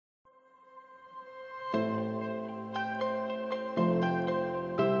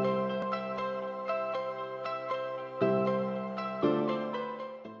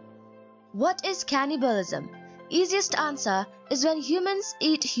What is cannibalism? Easiest answer is when humans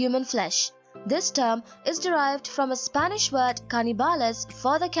eat human flesh. This term is derived from a Spanish word cannibales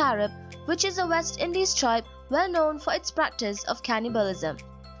for the Carib, which is a West Indies tribe well known for its practice of cannibalism.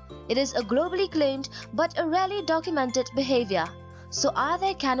 It is a globally claimed but a rarely documented behavior. So are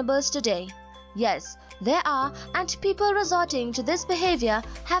there cannibals today? Yes, there are, and people resorting to this behavior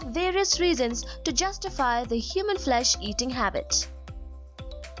have various reasons to justify the human flesh eating habit.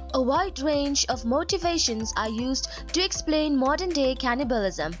 A wide range of motivations are used to explain modern-day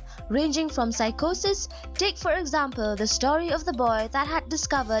cannibalism, ranging from psychosis, take for example the story of the boy that had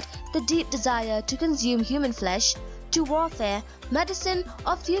discovered the deep desire to consume human flesh, to warfare, medicine,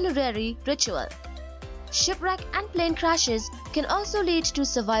 or funerary ritual. Shipwreck and plane crashes can also lead to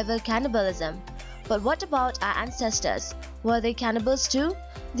survival cannibalism. But what about our ancestors? Were they cannibals too?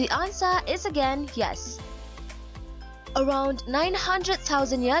 The answer is again yes. Around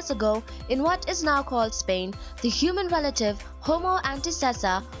 900,000 years ago, in what is now called Spain, the human relative Homo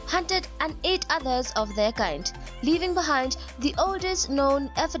antecessor hunted and ate others of their kind, leaving behind the oldest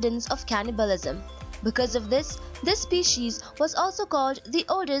known evidence of cannibalism. Because of this species was also called the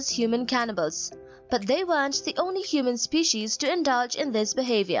oldest human cannibals. But they weren't the only human species to indulge in this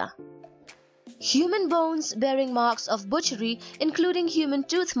behavior. Human bones bearing marks of butchery, including human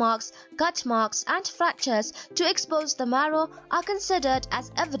tooth marks, gut marks, and fractures to expose the marrow, are considered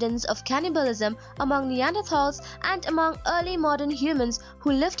as evidence of cannibalism among Neanderthals and among early modern humans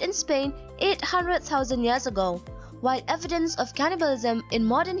who lived in Spain 800,000 years ago, while evidence of cannibalism in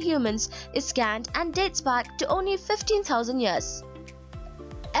modern humans is scant and dates back to only 15,000 years.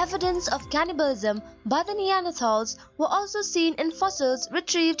 Evidence of cannibalism by the Neanderthals were also seen in fossils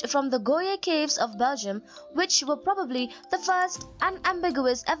retrieved from the Goyer caves of Belgium, which were probably the first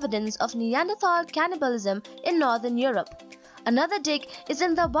unambiguous evidence of Neanderthal cannibalism in northern Europe. Another dig is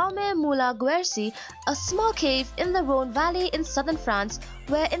in the Baume-Moula-Guercy, a small cave in the Rhone Valley in southern France,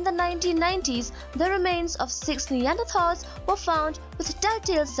 where in the 1990s the remains of 6 Neanderthals were found with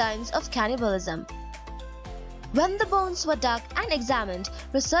telltale signs of cannibalism. When the bones were dug and examined,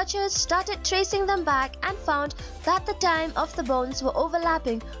 researchers started tracing them back and found that the time of the bones were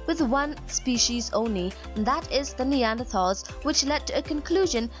overlapping with one species only, and that is the Neanderthals, which led to a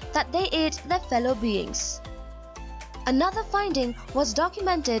conclusion that they ate their fellow beings. Another finding was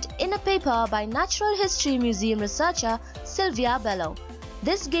documented in a paper by Natural History Museum researcher Sylvia Bello.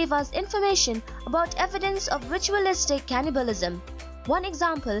 This gave us information about evidence of ritualistic cannibalism. One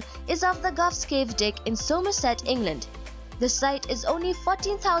example is of the Gough's Cave dig in Somerset, England. The site is only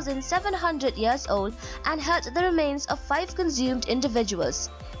 14,700 years old and held the remains of 5 consumed individuals.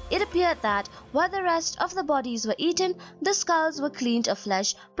 It appeared that while the rest of the bodies were eaten, the skulls were cleaned of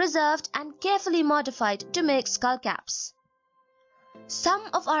flesh, preserved and carefully modified to make skull caps. Some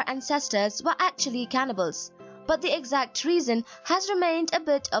of our ancestors were actually cannibals, but the exact reason has remained a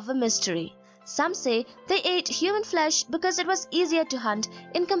bit of a mystery. Some say they ate human flesh because it was easier to hunt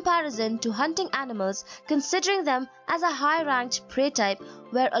in comparison to hunting animals, considering them as a high-ranked prey type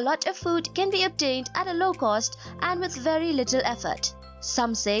where a lot of food can be obtained at a low cost and with very little effort.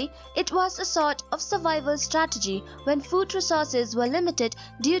 Some say it was a sort of survival strategy when food resources were limited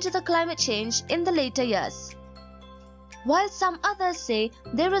due to the climate change in the later years. While some others say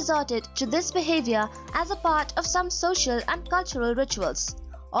they resorted to this behavior as a part of some social and cultural rituals.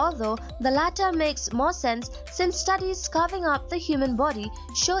 Although the latter makes more sense since studies carving up the human body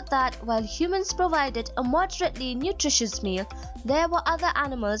showed that while humans provided a moderately nutritious meal, there were other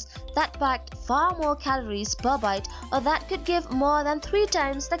animals that packed far more calories per bite or that could give more than 3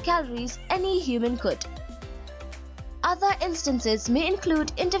 times the calories any human could. Other instances may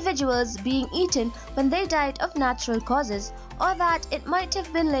include individuals being eaten when they died of natural causes, or that it might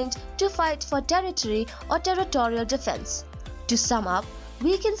have been linked to fight for territory or territorial defense. To sum up,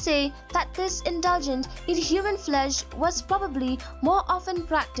 we can say that this indulgence in human flesh was probably more often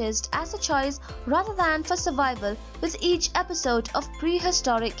practiced as a choice rather than for survival, with each episode of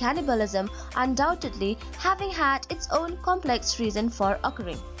prehistoric cannibalism undoubtedly having had its own complex reason for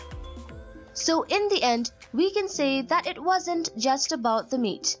occurring. So in the end, we can say that it wasn't just about the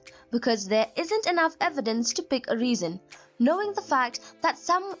meat, because there isn't enough evidence to pick a reason. Knowing the fact that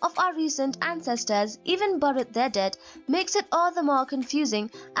some of our recent ancestors even buried their dead makes it all the more confusing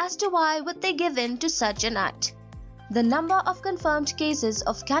as to why would they give in to such an act. The number of confirmed cases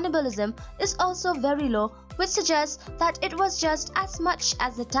of cannibalism is also very low, which suggests that it was just as much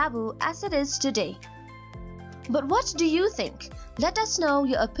as a taboo as it is today. But what do you think? Let us know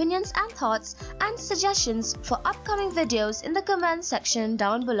your opinions and thoughts and suggestions for upcoming videos in the comment section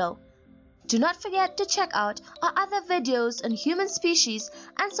down below. Do not forget to check out our other videos on human species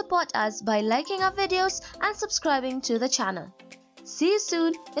and support us by liking our videos and subscribing to the channel. See you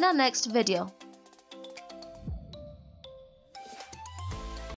soon in our next video.